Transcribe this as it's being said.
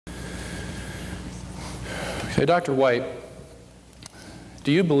Okay, Dr. White,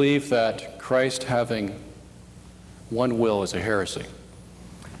 do you believe that Christ having one will is a heresy?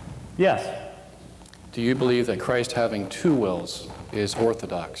 Yes. Do you believe that Christ having two wills is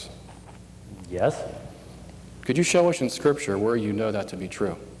orthodox? Yes. Could you show us in Scripture where you know that to be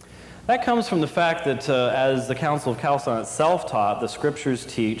true? That comes from the fact that, as the Council of Chalcedon itself taught, the Scriptures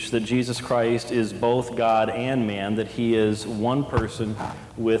teach that Jesus Christ is both God and man, that he is one person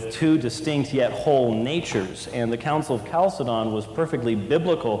with two distinct yet whole natures. And the Council of Chalcedon was perfectly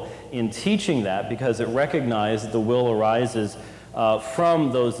biblical in teaching that because it recognized that the will arises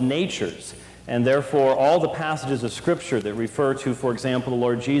from those natures. And therefore, all the passages of Scripture that refer to, for example, the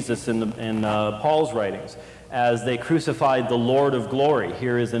Lord Jesus in Paul's writings, as they crucified the Lord of glory.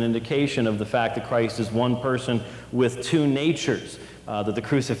 Here is an indication of the fact that Christ is one person with two natures, that the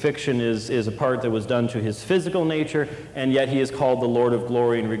crucifixion is a part that was done to his physical nature, and yet he is called the Lord of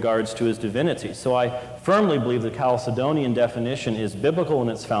glory in regards to his divinity. So I firmly believe the Chalcedonian definition is biblical in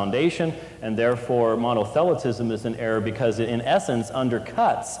its foundation, and therefore monothelitism is an error because it in essence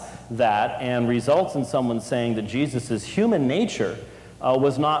undercuts that and results in someone saying that Jesus' human nature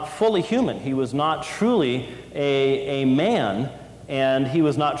was not fully human. He was not truly a man, and he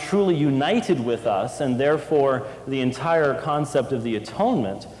was not truly united with us, and therefore the entire concept of the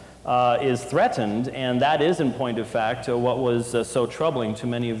atonement is threatened, and that is, in point of fact, what was so troubling to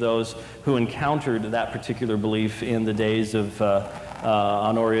many of those who encountered that particular belief in the days of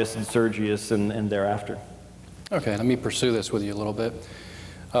Honorius and Sergius and thereafter. Okay, let me pursue this with you a little bit.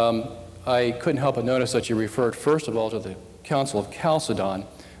 I couldn't help but notice that you referred, first of all, to the Council of Chalcedon,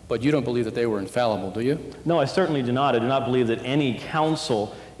 but you don't believe that they were infallible, do you? No, I certainly do not. I do not believe that any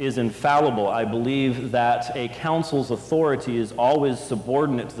council is infallible. I believe that a council's authority is always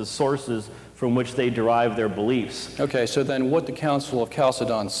subordinate to the sources from which they derive their beliefs. Okay, so then what the Council of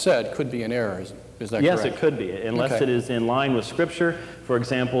Chalcedon said could be an error, is that yes, correct? It could be, unless it is in line with Scripture. For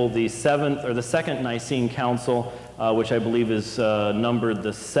example, the Second Nicene Council, which I believe is numbered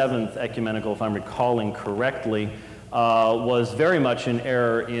the seventh ecumenical, if I'm recalling correctly, was very much in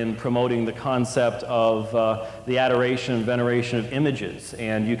error in promoting the concept of the adoration and veneration of images.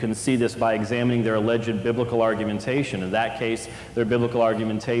 And you can see this by examining their alleged biblical argumentation. In that case, their biblical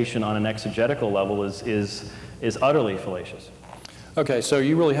argumentation on an exegetical level is utterly fallacious. Okay, so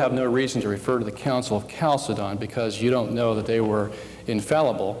you really have no reason to refer to the Council of Chalcedon because you don't know that they were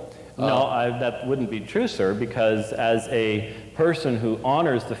infallible. No, that wouldn't be true, sir, because as a person who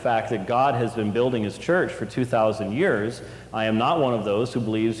honors the fact that God has been building his church for 2,000 years, I am not one of those who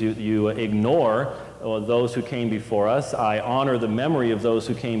believes you ignore those who came before us. I honor the memory of those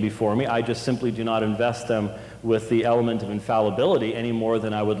who came before me. I just simply do not invest them with the element of infallibility any more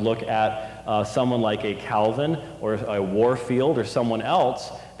than I would look at someone like a Calvin or a Warfield or someone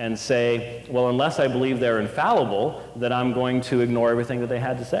else and say, well, unless I believe they're infallible, then I'm going to ignore everything that they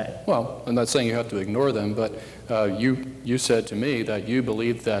had to say. Well, I'm not saying you have to ignore them, but you said to me that you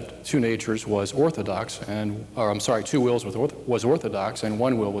believed that two natures was orthodox, two wills was orthodox, and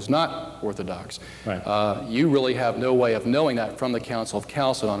one will was not orthodox. Right. You really have no way of knowing that from the Council of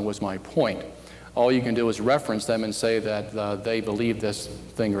Chalcedon was my point. All you can do is reference them and say that they believe this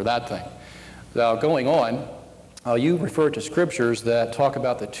thing or that thing. Now, going on, you referred to scriptures that talk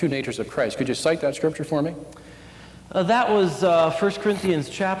about the two natures of Christ. Could you cite that scripture for me? That was 1 Corinthians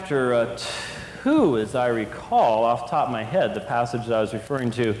chapter 2, as I recall, off the top of my head, the passage that I was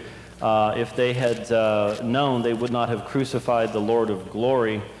referring to. If they had known, they would not have crucified the Lord of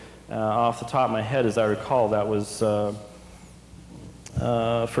glory. Off the top of my head, as I recall, that was 1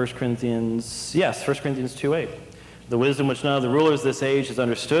 Corinthians 2:8. The wisdom which none of the rulers of this age has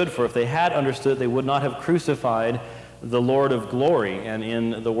understood, for if they had understood, they would not have crucified the Lord of glory. And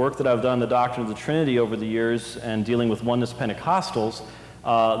in the work that I've done, the doctrine of the Trinity over the years, and dealing with oneness Pentecostals,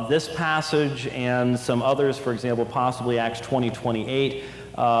 this passage and some others, for example, possibly Acts 20:28,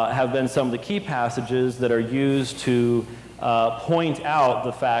 have been some of the key passages that are used to point out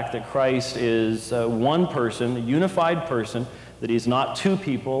the fact that Christ is one person, a unified person, that he's not two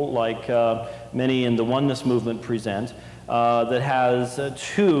people like many in the oneness movement present, that has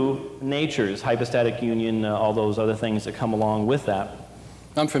two natures, hypostatic union, all those other things that come along with that.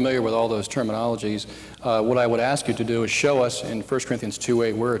 I'm familiar with all those terminologies. What I would ask you to do is show us in 1 Corinthians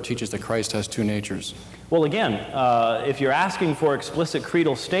 2:8 where it teaches that Christ has two natures. Well, again, if you're asking for explicit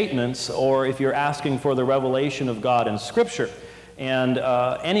creedal statements or if you're asking for the revelation of God in Scripture, and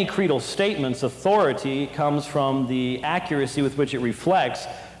any creedal statement's authority comes from the accuracy with which it reflects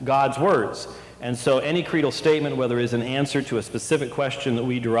God's words. And so any creedal statement, whether it is an answer to a specific question that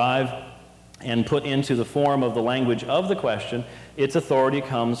we derive and put into the form of the language of the question, Its authority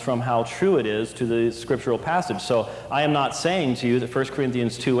comes from how true it is to the scriptural passage. So I am not saying to you that 1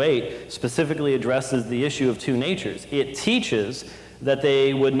 Corinthians 2:8 specifically addresses the issue of two natures. It teaches that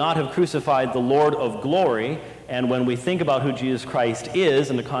they would not have crucified the Lord of glory. And when we think about who Jesus Christ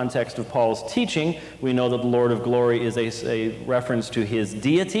is in the context of Paul's teaching, we know that the Lord of glory is a reference to his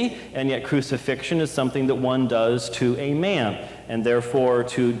deity, and yet crucifixion is something that one does to a man. And therefore,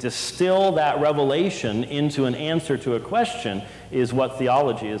 to distill that revelation into an answer to a question is what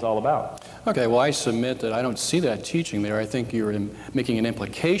theology is all about. Okay, well, I submit that I don't see that teaching there. I think you're making an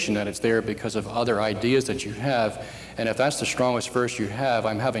implication that it's there because of other ideas that you have. And if that's the strongest verse you have,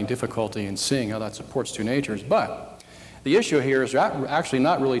 I'm having difficulty in seeing how that supports two natures. But the issue here is actually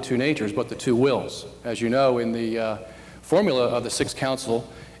not really two natures, but the two wills. As you know, in the formula of the Sixth Council,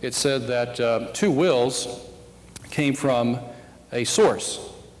 it said that two wills came from a source.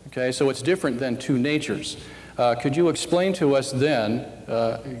 Okay, so it's different than two natures. Could you explain to us then,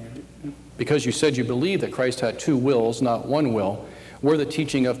 because you said you believe that Christ had two wills, not one will, where the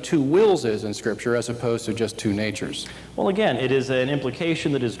teaching of two wills is in Scripture as opposed to just two natures? Well, again, it is an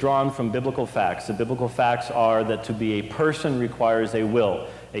implication that is drawn from biblical facts. The biblical facts are that to be a person requires a will.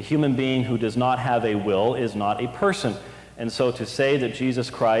 A human being who does not have a will is not a person. And so to say that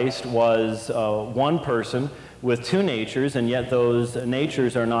Jesus Christ was one person with two natures, and yet those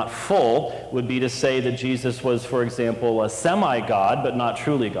natures are not full, would be to say that Jesus was, for example, a semi-God, but not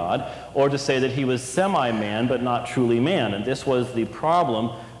truly God, or to say that he was semi-man, but not truly man. And this was the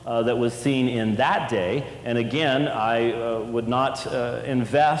problem that was seen in that day. And again, I would not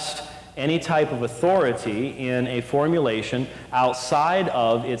invest any type of authority in a formulation outside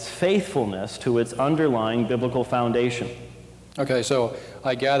of its faithfulness to its underlying biblical foundation. Okay, so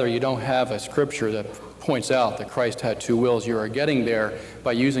I gather you don't have a scripture that points out that Christ had two wills. You are getting there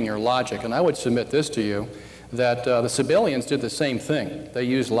by using your logic. And I would submit this to you, that the Sabellians did the same thing. They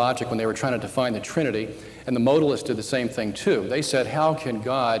used logic when they were trying to define the Trinity, and the modalists did the same thing too. They said, how can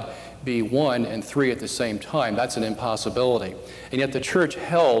God be one and three at the same time? That's an impossibility. And yet the church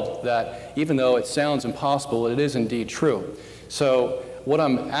held that even though it sounds impossible, it is indeed true. So what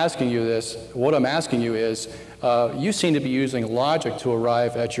I'm asking you is, you seem to be using logic to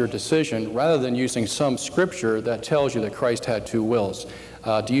arrive at your decision rather than using some scripture that tells you that Christ had two wills.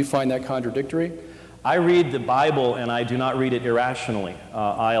 Do you find that contradictory? I read the Bible and I do not read it irrationally.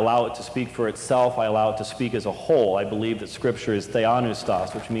 I allow it to speak for itself. I allow it to speak as a whole. I believe that Scripture is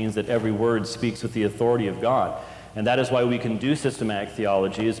theopneustos, which means that every word speaks with the authority of God. And that is why we can do systematic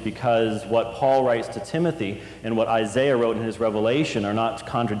theology, is because what Paul writes to Timothy and what Isaiah wrote in his Revelation are not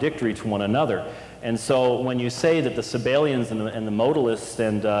contradictory to one another. And so when you say that the Sabellians and the modalists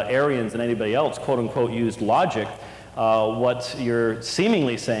and Arians and anybody else, quote-unquote, used logic, what you're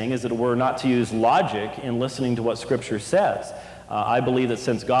seemingly saying is that we're not to use logic in listening to what Scripture says. I believe that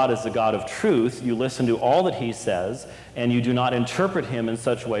since God is the God of truth, you listen to all that he says, and you do not interpret him in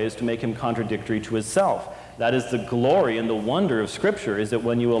such ways to make him contradictory to himself. That is the glory and the wonder of Scripture, is that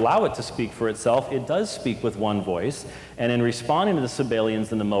when you allow it to speak for itself, it does speak with one voice. And in responding to the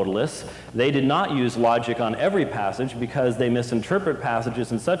Sabellians and the modalists, they did not use logic on every passage because they misinterpret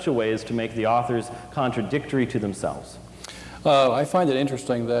passages in such a way as to make the authors contradictory to themselves. I find it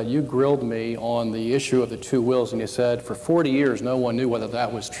interesting that you grilled me on the issue of the two wills, and you said for 40 years no one knew whether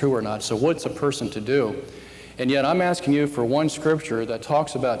that was true or not. So what's a person to do? And yet I'm asking you for one scripture that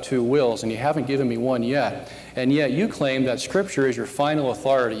talks about two wills, and you haven't given me one yet. And yet you claim that Scripture is your final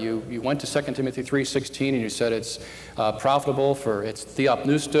authority. You went to 2 Timothy 3:16 and you said it's profitable for its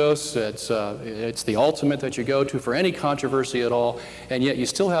theopneustos, it's the ultimate that you go to for any controversy at all, and yet you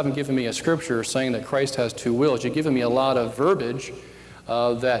still haven't given me a scripture saying that Christ has two wills. You've given me a lot of verbiage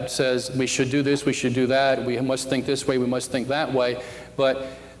that says we should do this, we should do that, we must think this way, we must think that way. But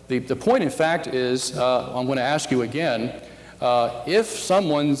the point, in fact, is, I'm going to ask you again, if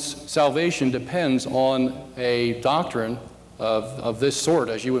someone's salvation depends on a doctrine of this sort,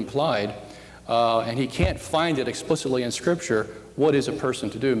 as you implied, and he can't find it explicitly in Scripture, what is a person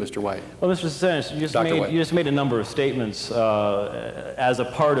to do, Mr. White? Well, Mr. Sungenis, you just made a number of statements as a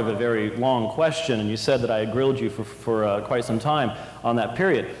part of a very long question, and you said that I had grilled you for quite some time on that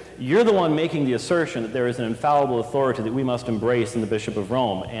period. You're the one making the assertion that there is an infallible authority that we must embrace in the Bishop of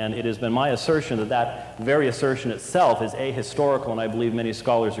Rome, and it has been my assertion that that very assertion itself is ahistorical, and I believe many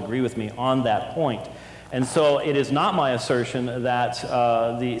scholars agree with me on that point. And so it is not my assertion that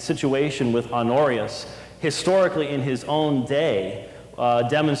the situation with Honorius, historically in his own day,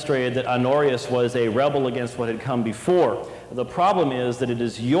 demonstrated that Honorius was a rebel against what had come before. The problem is that it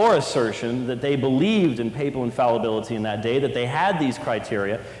is your assertion that they believed in papal infallibility in that day, that they had these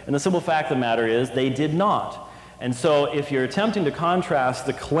criteria, and the simple fact of the matter is they did not. And so if you're attempting to contrast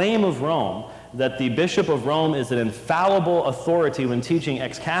the claim of Rome that the Bishop of Rome is an infallible authority when teaching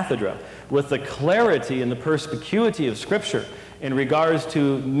ex cathedra with the clarity and the perspicuity of Scripture in regards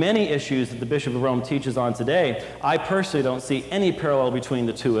to many issues that the Bishop of Rome teaches on today, I personally don't see any parallel between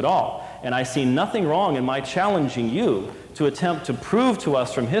the two at all. And I see nothing wrong in my challenging you to attempt to prove to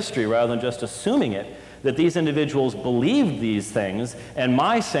us from history, rather than just assuming it, that these individuals believed these things, and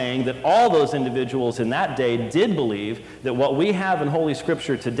my saying that all those individuals in that day did believe that what we have in Holy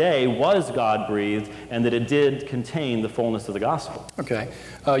Scripture today was God-breathed, and that it did contain the fullness of the gospel. Okay.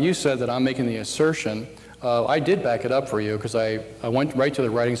 You said that I'm making the assertion. I did back it up for you, because I went right to the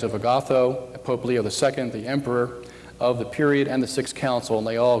writings of Agatho, Pope Leo II, the emperor of the period, and the Sixth Council, and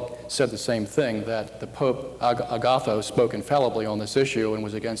they all said the same thing, that the Pope Agatho spoke infallibly on this issue and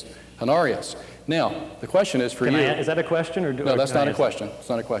was against Honorius. Now, the question is for you. Is that a question? No, that's not a question. It's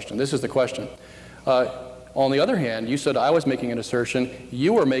not a question. This is the question. On the other hand, you said I was making an assertion.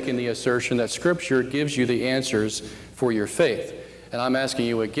 You were making the assertion that Scripture gives you the answers for your faith. And I'm asking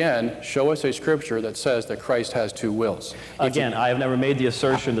you again, show us a Scripture that says that Christ has two wills. Again, I have never made the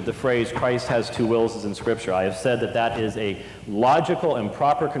assertion that the phrase Christ has two wills is in Scripture. I have said that that is a logical and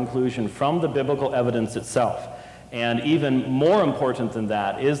proper conclusion from the biblical evidence itself. And even more important than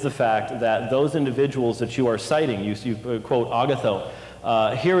that is the fact that those individuals that you are citing, you quote Agatho,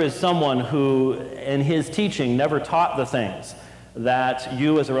 here is someone who in his teaching never taught the things that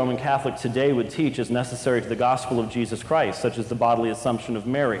you as a Roman Catholic today would teach as necessary to the gospel of Jesus Christ, such as the bodily assumption of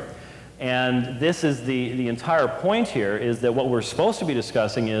Mary. And this is the entire point here, is that what we're supposed to be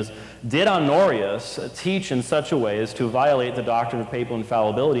discussing is, did Honorius teach in such a way as to violate the doctrine of papal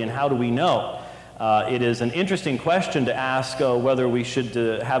infallibility, and how do we know? It is an interesting question to ask whether we should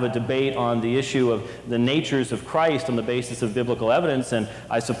have a debate on the issue of the natures of Christ on the basis of biblical evidence, and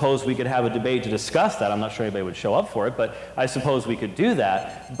I suppose we could have a debate to discuss that. I'm not sure anybody would show up for it, but I suppose we could do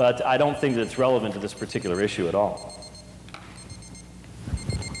that, but I don't think that it's relevant to this particular issue at all.